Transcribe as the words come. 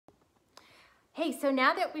Hey, so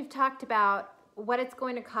now that we've talked about what it's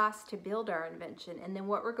going to cost to build our invention and then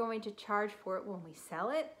what we're going to charge for it when we sell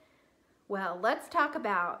it, well, let's talk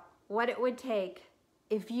about what it would take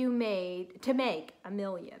to make $1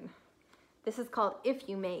 million. This is called If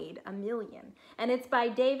You Made $1 Million, and it's by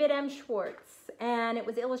David M. Schwartz, and it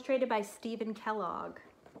was illustrated by Stephen Kellogg.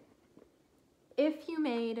 If you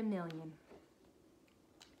made $1 million.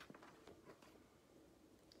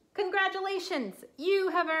 Congratulations,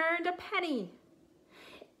 you have earned a penny.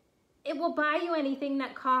 It will buy you anything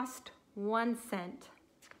that cost 1 cent.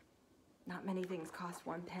 Not many things cost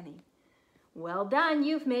 1 penny. Well done,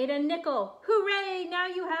 you've made a nickel. Hooray, now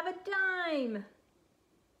you have a dime.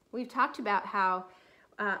 We've talked about how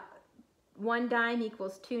 1 dime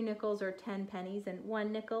equals 2 nickels or 10 pennies, and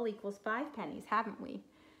 1 nickel equals 5 pennies, haven't we?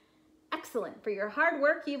 Excellent. For your hard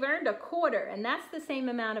work, you've earned a quarter, and that's the same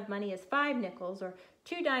amount of money as 5 nickels, or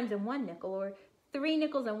 2 dimes and 1 nickel, or 3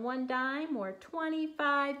 nickels and 1 dime, or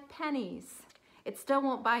 25 pennies. It still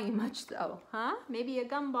won't buy you much though, huh? Maybe a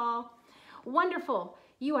gumball. Wonderful.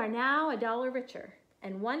 You are now $1 richer,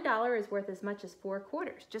 and $1 is worth as much as 4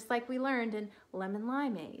 quarters, just like we learned in lemon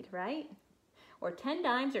limeade, right? Or 10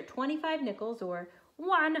 dimes, or 25 nickels, or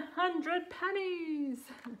 100 pennies.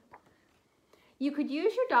 You could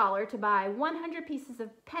use your dollar to buy 100 pieces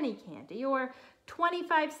of penny candy, or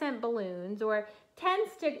 25-cent balloons, or 10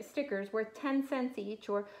 stickers worth 10 cents each,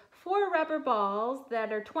 or 4 rubber balls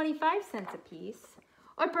that are 25 cents a piece.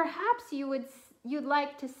 Or perhaps you'd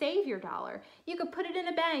like to save your dollar. You could put it in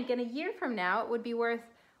a bank, and a year from now it would be worth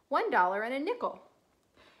 $1 and a nickel.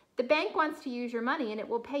 The bank wants to use your money, and it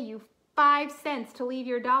will pay you 5 cents to leave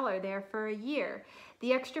your dollar there for a year.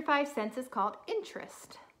 The extra 5 cents is called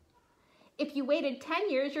interest. If you waited 10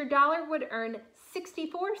 years, your dollar would earn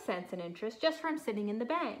 64 cents in interest just from sitting in the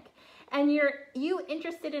bank. And are you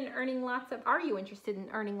interested in earning lots of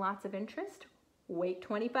interest? Wait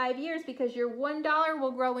 25 years, because your $1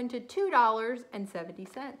 will grow into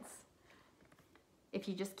 $2.70 if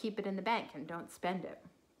you just keep it in the bank and don't spend it.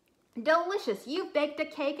 Delicious. You've baked a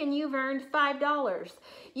cake and you've earned $5.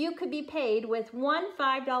 You could be paid with 1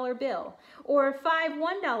 $5 bill or 5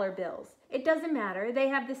 $1 bills. It doesn't matter. They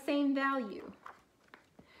have the same value.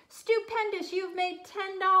 Stupendous. You've made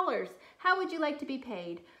 $10. How would you like to be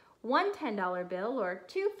paid? 1 $10 bill, or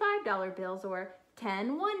 2 $5 bills, or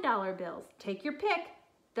 10 $1 bills. Take your pick.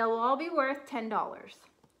 They'll all be worth $10.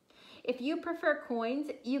 If you prefer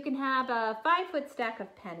coins, you can have a 5-foot stack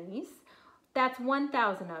of pennies. That's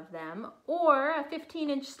 1,000 of them, or a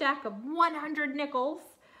 15-inch stack of 100 nickels.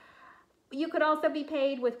 You could also be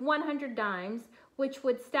paid with 100 dimes, which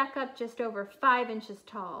would stack up just over 5 inches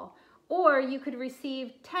tall. Or you could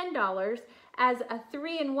receive $10 as a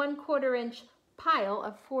 3 1/4 inch pile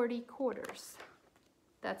of 40 quarters.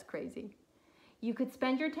 That's crazy. You could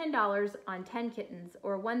spend your $10 on 10 kittens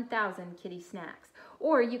or 1,000 kitty snacks.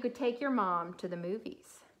 Or you could take your mom to the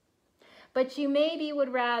movies. But you maybe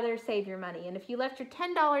would rather save your money. And if you left your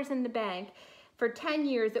 $10 in the bank for 10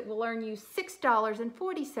 years, it will earn you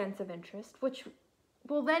 $6.40 of interest, which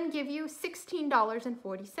will then give you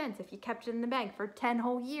 $16.40 if you kept it in the bank for 10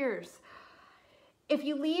 whole years. If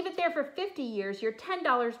you leave it there for 50 years, your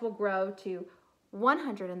 $10 will grow to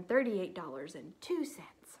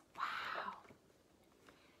 $138.02. Wow.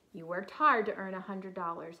 You worked hard to earn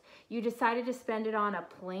 $100. You decided to spend it on a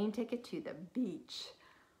plane ticket to the beach.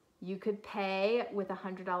 You could pay with a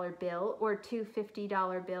 $100 bill, or 2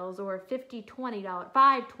 $50 bills, or 5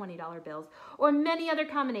 $20 bills, or many other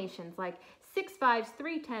combinations like 6 5s,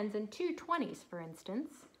 3 10s, and 2 20s, for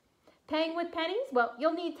instance. Paying with pennies? Well,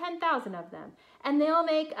 you'll need 10,000 of them, and they'll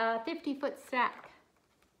make a 50-foot stack.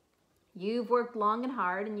 You've worked long and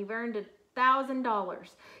hard, and you've earned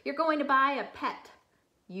 $1,000. You're going to buy a pet.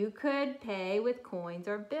 You could pay with coins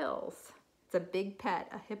or bills. It's a big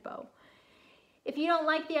pet, a hippo. If you don't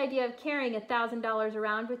like the idea of carrying $1,000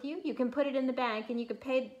 around with you, you can put it in the bank, and you can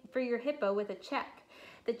pay for your hippo with a check.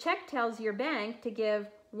 The check tells your bank to give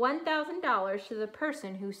 $1,000 to the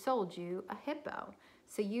person who sold you a hippo.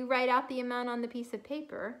 So you write out the amount on the piece of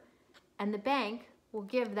paper, and the bank will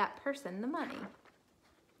give that person the money.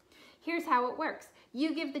 Here's how it works.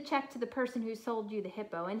 You give the check to the person who sold you the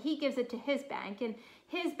hippo, and he gives it to his bank, and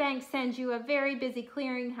his bank sends it to a very busy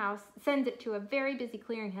clearinghouse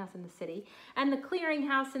in the city, and the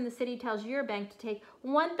clearinghouse in the city tells your bank to take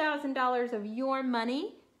 $1,000 of your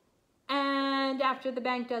money, and after the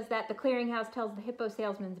bank does that, the clearinghouse tells the hippo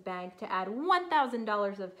salesman's bank to add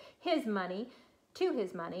 $1,000 of his money to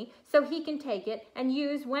his money, so he can take it and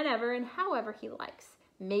use whenever and however he likes.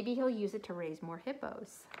 Maybe he'll use it to raise more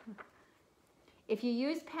hippos. If you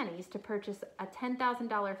use pennies to purchase a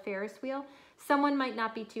 $10,000 Ferris wheel, someone might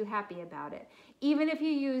not be too happy about it. Even if you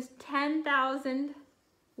use 10,000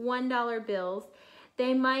 $1 bills,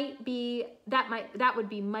 that would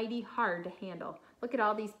be mighty hard to handle. Look at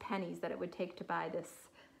all these pennies that it would take to buy this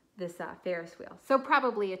Ferris wheel. So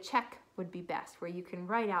probably a check would be best, where you can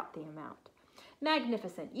write out the amount.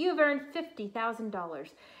 Magnificent. You've earned $50,000,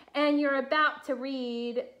 and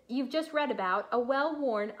you've just read about a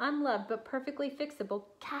well-worn, unloved, but perfectly fixable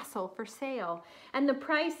castle for sale. And the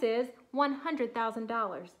price is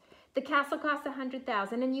 $100,000. The castle costs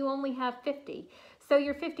 $100,000 and you only have 50. So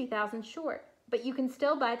you're 50,000 short, but you can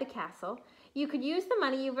still buy the castle. You could use the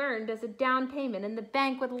money you've earned as a down payment, and the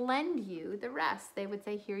bank would lend you the rest. They would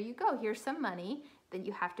say, here you go, here's some money, then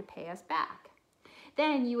you have to pay us back.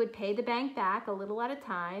 Then you would pay the bank back a little at a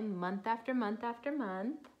time, month after month after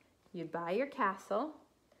month. You'd buy your castle,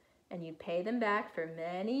 and you'd pay them back for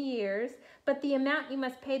many years, but the amount you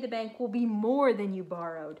must pay the bank will be more than you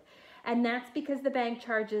borrowed. And that's because the bank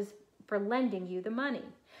charges for lending you the money.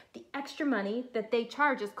 The extra money that they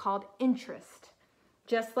charge is called interest.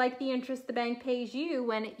 Just like the interest the bank pays you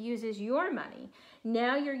when it uses your money.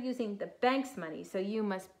 Now you're using the bank's money, so you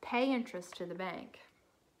must pay interest to the bank.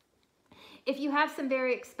 If you have some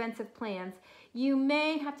very expensive plans, you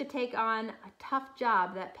may have to take on a tough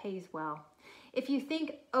job that pays well. If you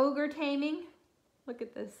think ogre taming, look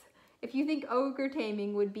at this. If you think ogre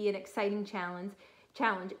taming would be an exciting challenge,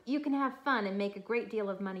 you can have fun and make a great deal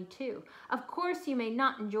of money too. Of course, you may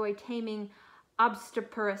not enjoy taming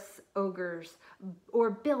obstreperous ogres, or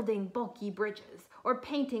building bulky bridges, or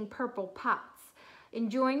painting purple pots.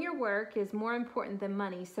 Enjoying your work is more important than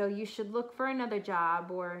money, so you should look for another job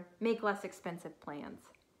or make less expensive plans.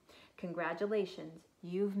 Congratulations,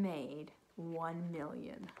 you've made $1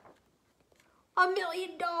 million. $1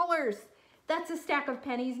 million! That's a stack of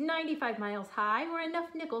pennies 95 miles high, or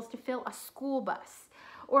enough nickels to fill a school bus,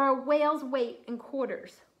 or a whale's weight in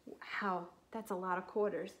quarters. Wow, that's a lot of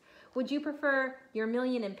quarters. Would you prefer your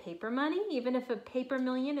million in paper money, even if a paper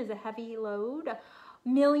million is a heavy load? A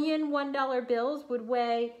million $1 bills would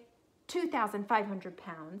weigh 2,500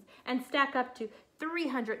 pounds and stack up to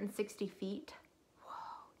 360 feet. Whoa,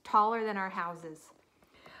 taller than our houses.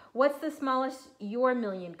 What's the smallest your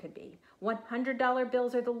million could be? $100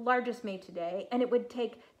 bills are the largest made today, and it would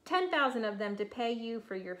take 10,000 of them to pay you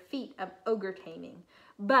for your feat of ogre taming.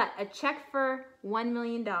 But a check for $1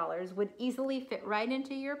 million would easily fit right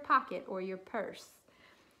into your pocket or your purse.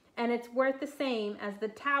 And it's worth the same as the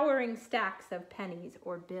towering stacks of pennies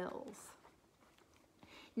or bills.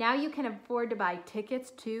 Now you can afford to buy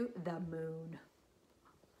tickets to the moon.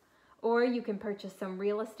 Or you can purchase some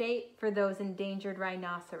real estate for those endangered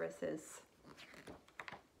rhinoceroses.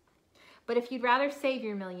 But if you'd rather save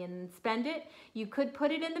your million than spend it, you could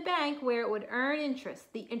put it in the bank where it would earn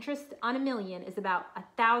interest. The interest on $1 million is about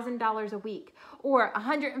 $1,000 a week, or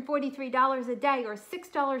 $143 a day, or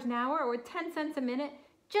 $6 an hour, or 10 cents a minute,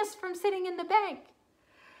 just from sitting in the bank.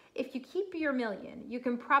 If you keep your $1 million, you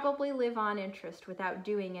can probably live on interest without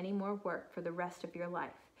doing any more work for the rest of your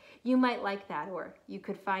life. You might like that, or you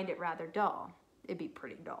could find it rather dull. It'd be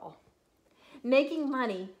pretty dull. Making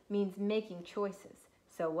money means making choices.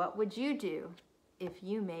 So what would you do if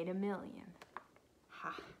you made $1 million?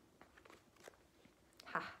 Ha.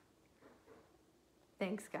 Ha.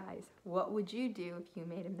 Thanks, guys. What would you do if you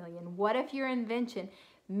made $1 million? What if your invention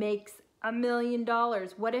makes $1 million?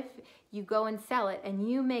 What if you go and sell it and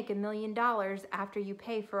you make $1 million after you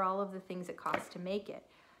pay for all of the things it costs to make it?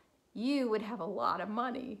 You would have a lot of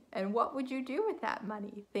money. And what would you do with that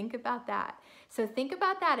money? Think about that. So think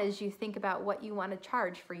about that as you think about what you want to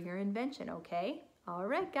charge for your invention, okay? All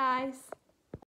right, guys.